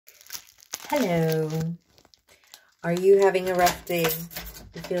Hello. Are you having a rough day?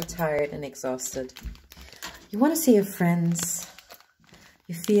 You feel tired and exhausted. You want to see your friends.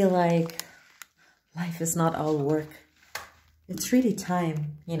 You feel like life is not all work. It's really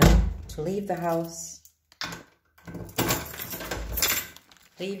time, to leave the house.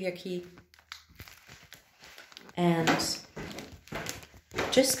 Leave your key. And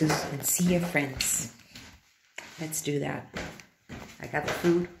just go and see your friends. Let's do that. I got the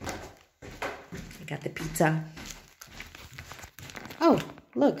food. I got the pizza. Oh,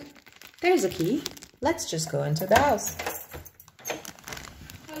 look. There's a key. Let's just go into the house.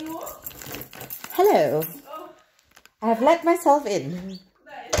 Hello? Hello. Oh, I have let myself in.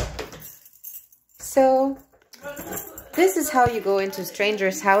 nice. So, this is how you go into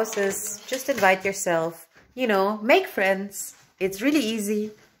strangers' houses. Just invite yourself. Make friends. It's really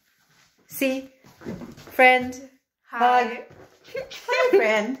easy. See? Friend. Hug. Hi. Hi,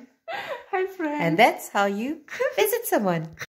 friend. Hi, friend. And that's how you visit someone.